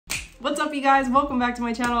What's up, you guys? Welcome back to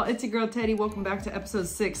my channel. It's your girl Teddy. Welcome back to episode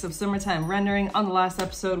 6 of Summertime Rendering. On the last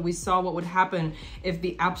episode, we saw what would happen if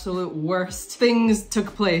the absolute worst things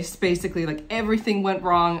took place. Basically, like everything went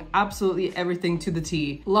wrong, absolutely everything to the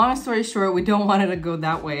T. Long story short, we don't want it to go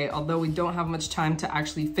that way, although we don't have much time to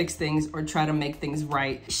actually fix things or try to make things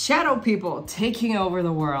right. Shadow people taking over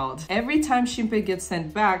the world. Every time Shinpei gets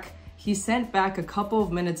sent back, he's sent back a couple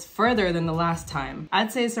of minutes further than the last time.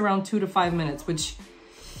 I'd say it's around 2 to 5 minutes, which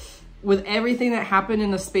with everything that happened in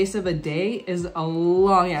the space of a day is a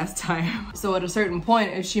long ass time. So at a certain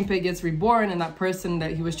point, if Shinpei gets reborn and that person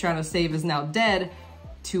that he was trying to save is now dead,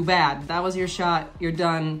 too bad. That was your shot, you're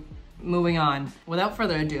done, moving on. Without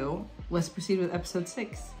further ado, let's proceed with episode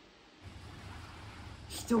 6.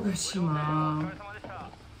 Hitogashima.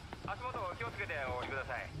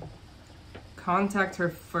 Contact her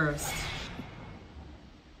first.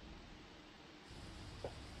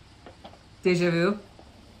 Deja vu?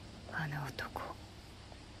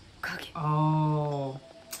 Oh.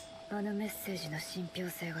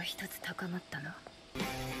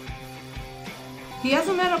 He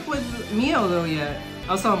hasn't met up with Mio though yet.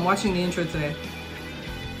 Also, I'm watching the intro today.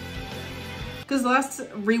 Because last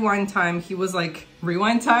rewind time, he was like,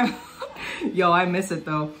 rewind time? Yo, I miss it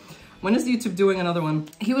though. When is YouTube doing another one?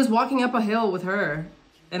 He was walking up a hill with her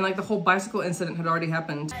and like the whole bicycle incident had already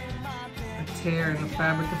happened. A tear in the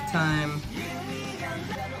fabric of time.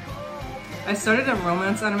 I started a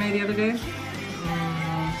romance anime the other day.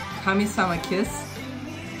 Kami-sama Kiss.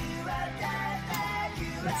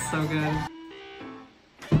 It's so good.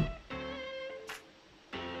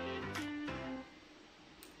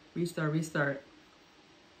 Restart.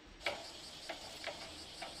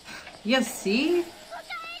 Yes, see?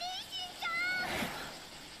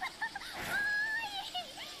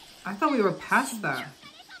 I thought we were past that.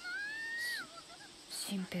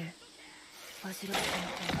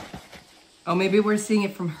 Oh, maybe we're seeing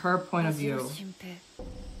it from her point of view.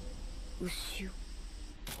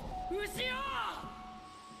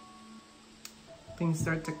 Things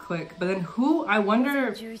start to click. But then I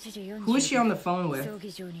wonder, who is she on the phone with?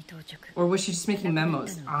 Or was she just making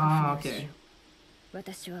memos? Ah, okay.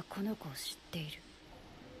 It's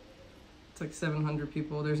like 700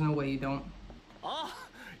 people. There's no way you don't.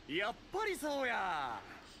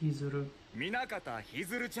 Hizuru.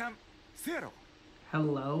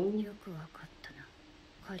 Hello?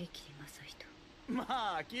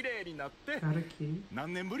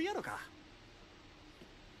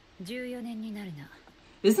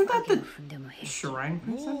 Isn't that the shrine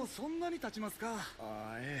princess?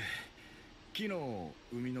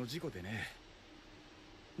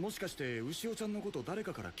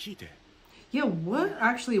 Yeah, what?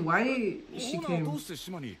 Actually, why she came?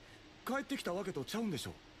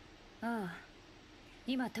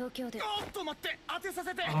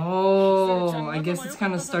 Oh, I guess it's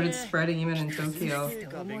kind of started spreading even in Tokyo.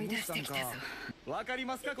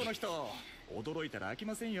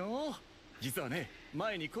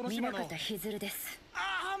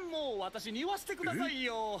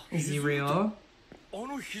 Is he real?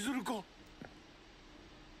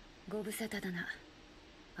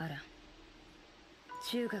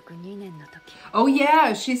 Oh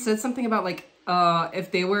yeah, she said something about like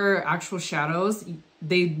if they were actual shadows,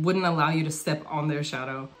 they wouldn't allow you to step on their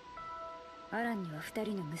shadow. Oh,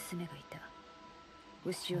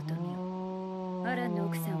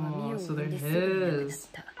 so they're his.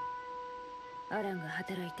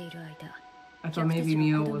 I thought maybe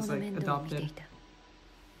Mio was like adopted.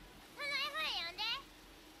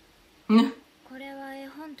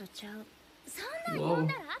 Whoa.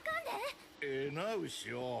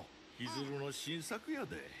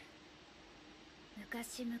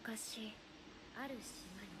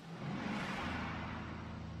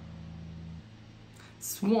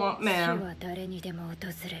 Swamp man.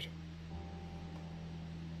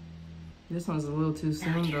 This one's a little too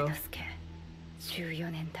soon though.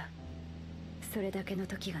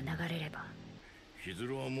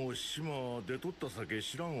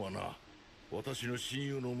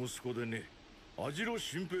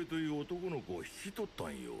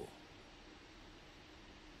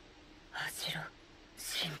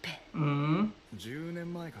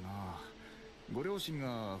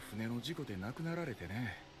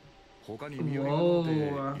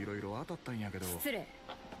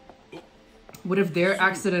 What if their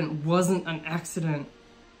accident wasn't an accident?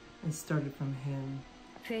 It started from him.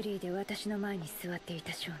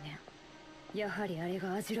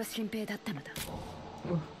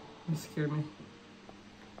 Oh, you scared me.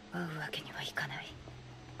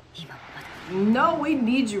 No, we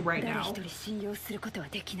need you right now.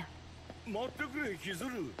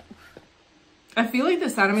 I feel like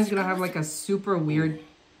this anime is gonna have like a super weird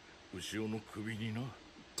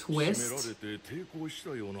twist.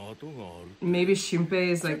 Maybe Shinpei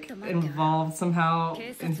is like involved somehow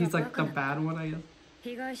and he's like the bad one, I guess.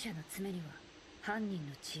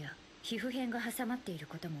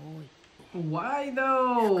 Why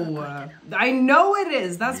though? I know it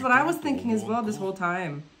is. That's what I was thinking as well this whole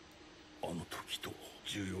time.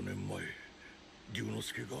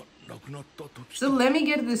 So let me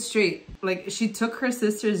get this straight. Like, she took her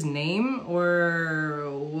sister's name or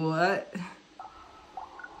what?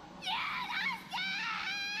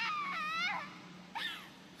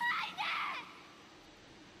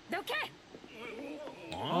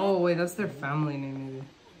 Oh wait, that's their family name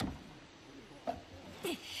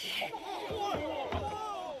maybe.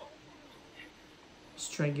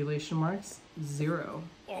 Strangulation marks? 0.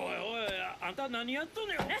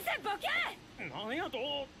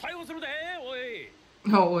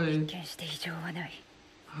 Oh wait.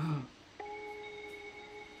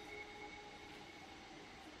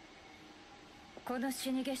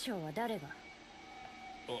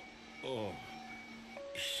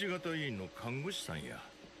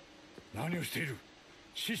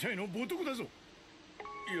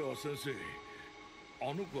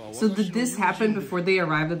 So did this happen before they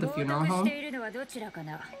arrived at the funeral home?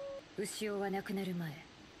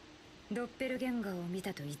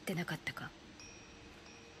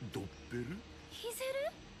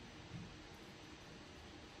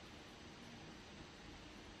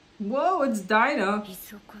 Whoa, it's Dinah.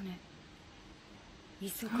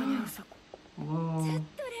 Whoa.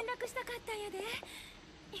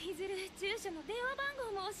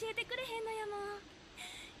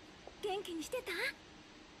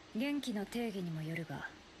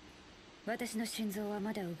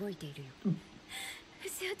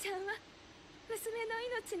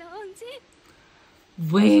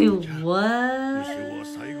 Wait, what?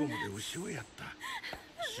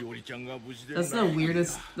 That's the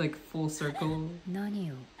weirdest, like, full circle.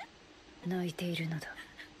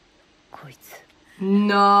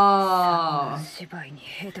 No.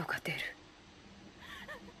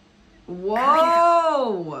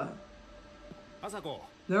 Whoa.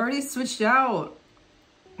 They already switched out.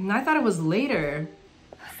 And I thought it was later.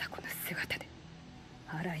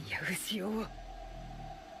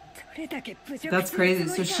 That's crazy.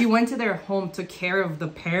 So she went to their home, took care of the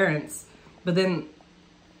parents, but then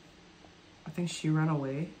I think she ran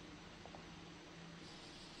away.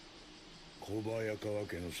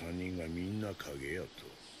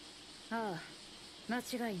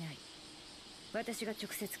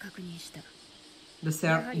 The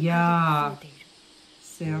sound, yeah.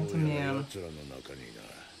 Santa man.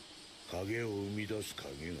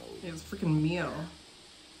 It was freaking Mio.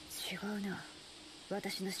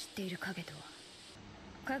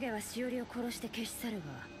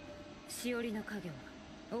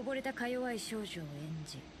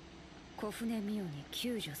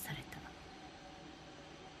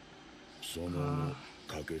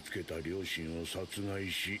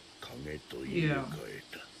 Yeah.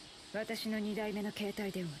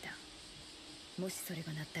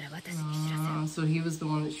 So he was the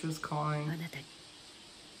one that she was calling.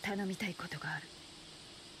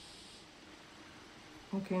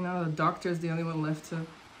 Okay, now the doctor is the only one left to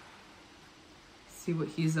see what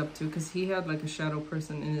he's up to, because he had like a shadow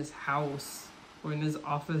person in his house or in his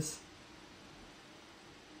office.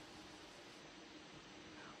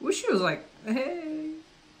 Wish she was like, hey.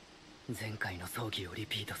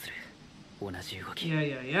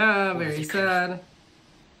 Yeah, very sad.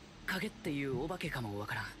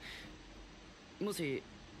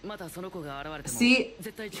 See,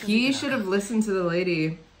 he should have listened to the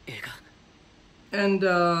lady and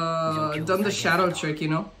done the shadow trick, you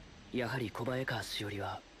know?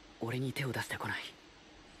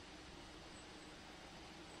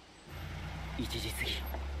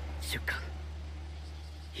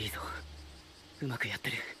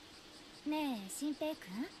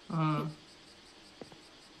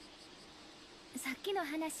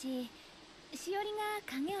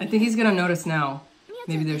 I think he's gonna notice now.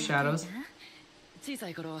 Maybe there's shadows.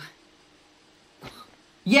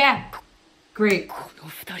 Yeah! Great.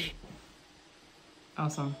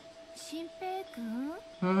 Awesome.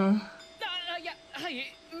 Bye!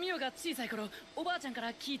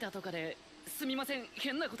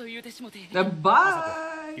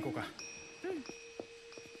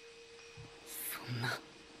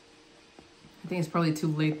 I think it's probably too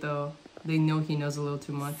late though. They know he knows a little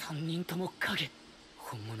too much.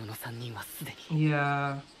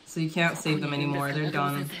 Yeah, so you can't save them anymore. They're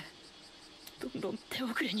done.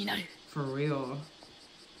 For real.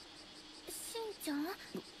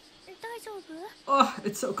 Oh,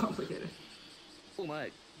 it's so complicated. お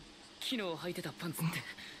前、昨日履いてたパンツって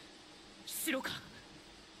白か。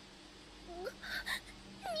2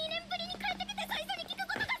年ぶりに帰ってきて最初に聞く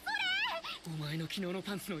ことがそれ。お前の昨日の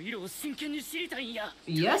パンツの色を真剣に知りたいんや。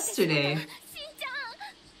Yesterday. しんち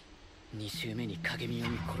ゃん。2週目に影見代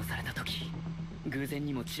に殺された時、偶然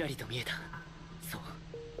にもちらりと見えた。そう、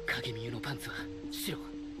影見代のパンツは白。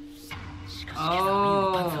しかし今朝のミオ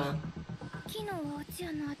のパンツは。昨日は落ち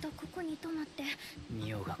屋の後ここに泊まって。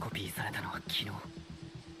ミオがコピーされたのは昨日。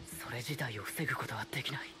それ自体を防ぐことはで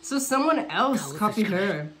きない。So someone else copied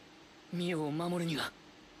her. ミオを守るには。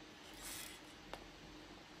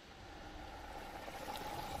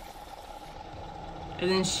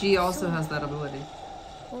And then she also has that ability.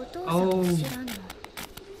 お父さんも知らんの。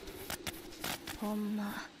ほん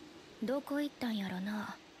まどこ行ったんやろ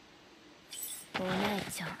な。お姉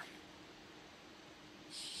ちゃん。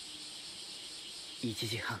1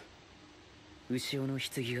時半、牛尾の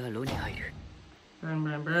棺が炉に入る。Burn,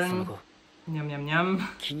 burn, その burn. 後、 Yum, yum, yum.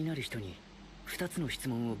 気になる人に2つの質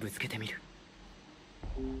問をぶつけてみる。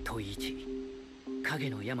問い1、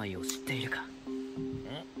影の病を知っているか。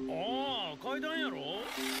ああ、階段やろ。さ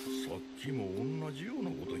っきも同じよう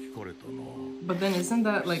なこと聞かれたな。 But then isn't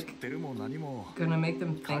that like 知ってるも何も。 gonna make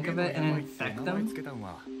them think of it and infect 名前 them? つけたん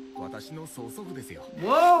は私の曽祖父ですよ。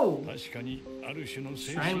 Whoa! 確かにある種の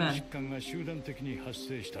精 Shrine 神 man. 疾患が集団的に発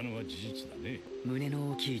生したのは事実だね。胸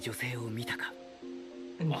の大きい女性を見たか。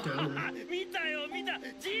 And あ dope. 見たよ見た。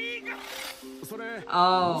ジーガ。それ、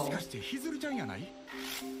 Oh. もしかしてひずるちゃんやない？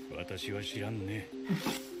私は知らんね。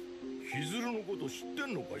ひずるのこと知って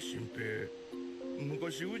んのか新平。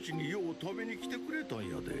昔うちによう食べに来てくれたん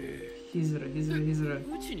やで。Hizura, Hizura, Hizura.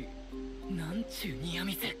 うちになんちゅうニヤ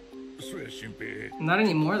ミせ。そうや新平。 Not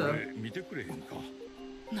anymore こ though. れ見てくれへんか。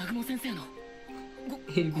南雲先生の。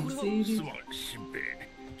す ABC. まん新平。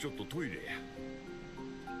ちょっとトイレや。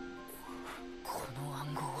この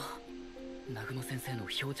暗号は南雲先生の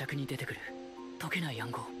漂着に出てくる解けない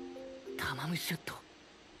暗号、タマムシュット。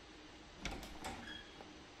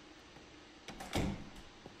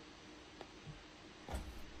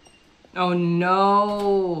Oh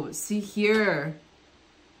no! See here.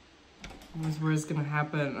 Here's where it's gonna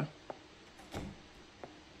happen.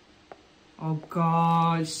 Oh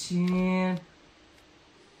god, Shin.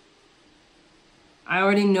 I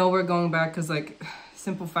already know we're going back because, like,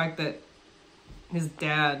 simple fact that his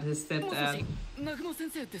dad, his もしも stepdad. し、南雲先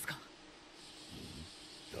生ですか。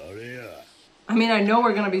誰や。 I mean, I know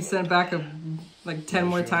we're gonna be sent back like 10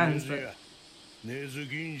 more times, but 根津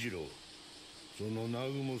銀次郎。その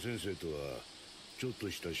南雲先生とはちょっと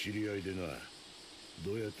した知り合いでな。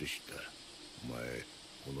どうやって知った？お前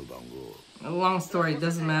この番号。 a long story,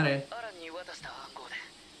 doesn't matter. アランに渡した暗号で。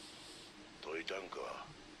解いたんか？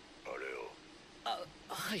あれを。あ、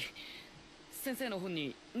はい。先生の本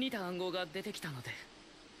に似た暗号が出てきたので。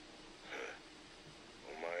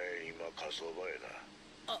お前今火葬場や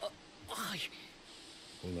な。あ、はい。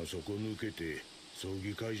ほなそこ抜けて葬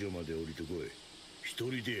儀会場まで降りてこい。一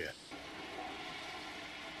人でや。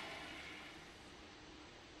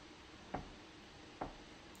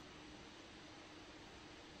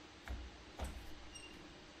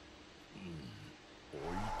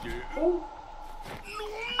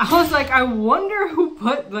I was like, I wonder who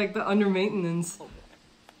put like the under maintenance.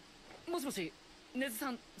 もしもし、根津さ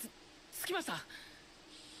ん、着きました。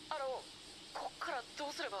こっからど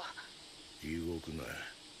うすれば。動くな。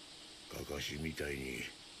かかしみたいに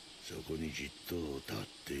そこにじっと立っ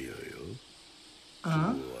てよよ。すぐ終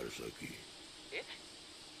わるさき。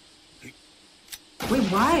 Wait,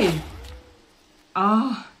 why?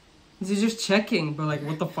 Ah, he's just checking, but like,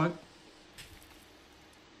 what the fuck?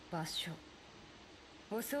 場所。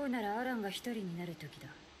襲うならアランが一人になる時だ。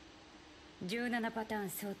17パターン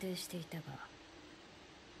想定していたが、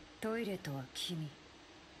トイレとは君。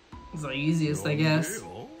 It's the easiest, I guess.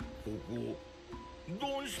 ここ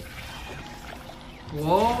どうし。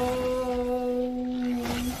 Whoa.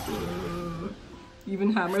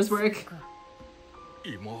 Even hammers work.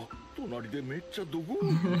 今隣でめっちゃドゴン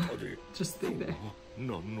ったで。 Just stay there.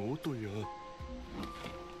 何の音や。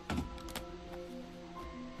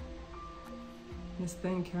 This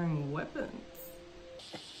thing carrying weapons.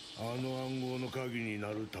 あの暗号の鍵にな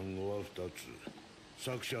る単語は2つ。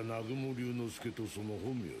作者南雲龍之介とその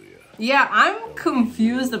本名や。 Yeah, I'm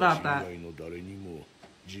confused about that. 以外の誰にも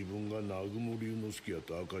自分が南雲龍之介や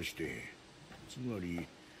と明かしてへん。つまり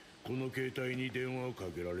この携帯に電話をか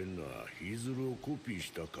けられんのはヒズルをコピー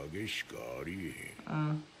した影しかありえへ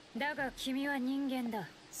ん。だが君は人間だ。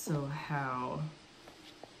 So how?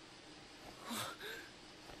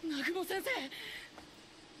 南雲先生。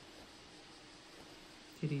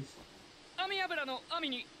Titties. 網油の網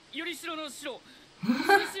によりしろの白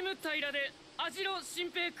シム平で味の新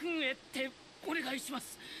平くんへってお願いしま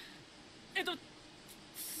す。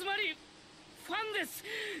つまりファンです。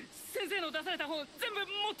先生の出された本全部持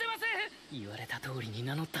ってません。言われた通りに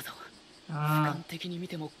名乗ったぞ。俯瞰的に見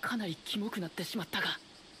てもかなりキモくなってしまったが、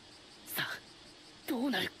さあどう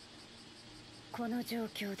なる。この状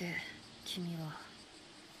況で君は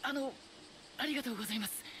ありがとうございま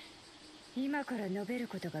す。今から述べる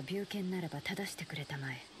ことが病犬ならば正してくれたま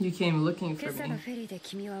え。 You came looking 今 for 朝の me. フェリーで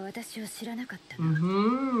君は私を知らなかったな。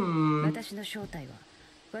私の正体は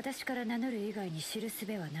私から名乗る以外に知る術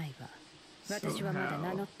はないが、私はまだ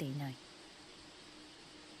名乗っていない。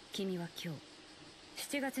君は今日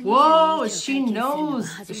7月22日 Whoa, を she 体験するのが knows.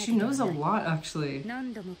 初め She てでは knows ない。 a lot, actually.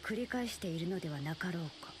 何度も繰り返しているのではなかろう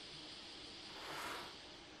か。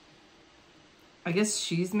I guess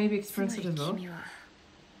she's maybe つま experienced り it as well. 君は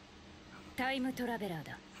タイムトラベラー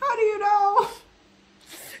だ。 How do you know?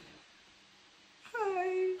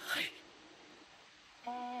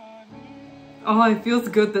 Oh, it feels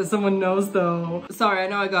good that someone knows though. Sorry, I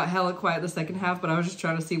know I got hella quiet the second half, but I was just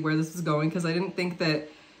trying to see where this was going because I didn't think that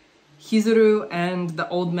Hizuru and the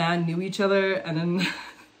old man knew each other, and then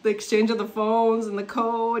the exchange of the phones and the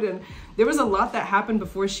code, and there was a lot that happened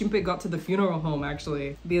before Shinpei got to the funeral home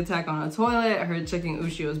actually. The attack on a toilet, her checking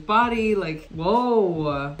Ushio's body, like,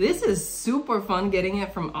 whoa. This is super fun getting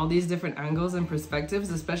it from all these different angles and perspectives,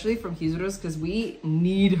 especially from Hizuru's, because we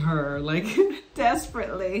need her, like,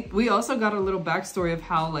 desperately. We also got a little backstory of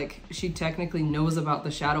how, like, she technically knows about the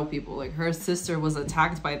shadow people. Like, her sister was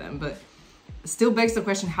attacked by them, but still begs the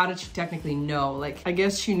question, how did she technically know? Like, I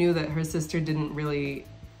guess she knew that her sister didn't really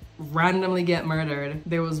randomly get murdered.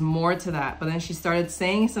 There was more to that, but then she started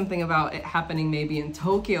saying something about it happening maybe in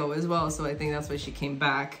Tokyo as well, so I think that's why she came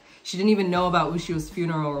back. She didn't even know about Ushio's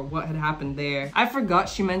funeral or what had happened there. I forgot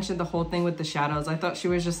she mentioned the whole thing with the shadows. I thought she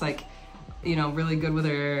was just like, you know, really good with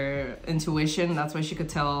her intuition. That's why she could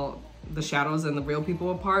tell the shadows and the real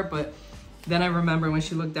people apart, but then I remember when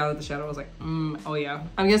she looked down at the shadow, I was like, oh yeah.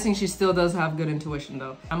 I'm guessing she still does have good intuition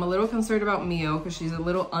though. I'm a little concerned about Mio because she's a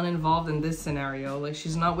little uninvolved in this scenario. Like,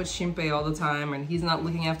 she's not with Shinpei all the time, and he's not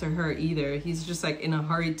looking after her either. He's just like in a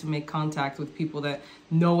hurry to make contact with people that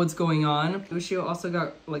know what's going on. Ushio also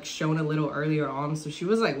got like shown a little earlier on, so she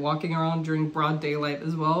was like walking around during broad daylight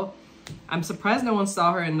as well. I'm surprised no one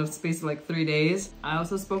saw her in the space of like 3 days. I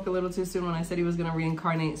also spoke a little too soon when I said he was gonna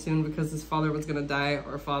reincarnate soon because his father was gonna die,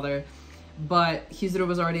 or father. But Hizuru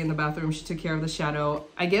was already in the bathroom. She took care of the shadow.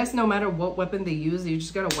 I guess no matter what weapon they use, you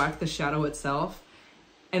just gotta whack the shadow itself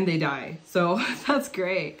and they die. So that's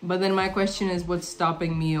great. But then my question is, what's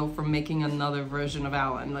stopping Mio from making another version of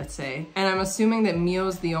Alan, let's say? And I'm assuming that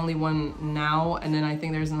Mio's the only one now, and then I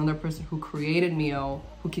think there's another person who created Mio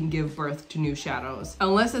who can give birth to new shadows.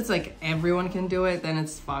 Unless it's like everyone can do it, then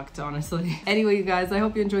it's fucked, honestly. Anyway, you guys, I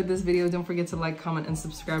hope you enjoyed this video. Don't forget to like, comment, and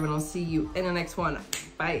subscribe, and I'll see you in the next one.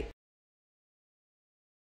 Bye.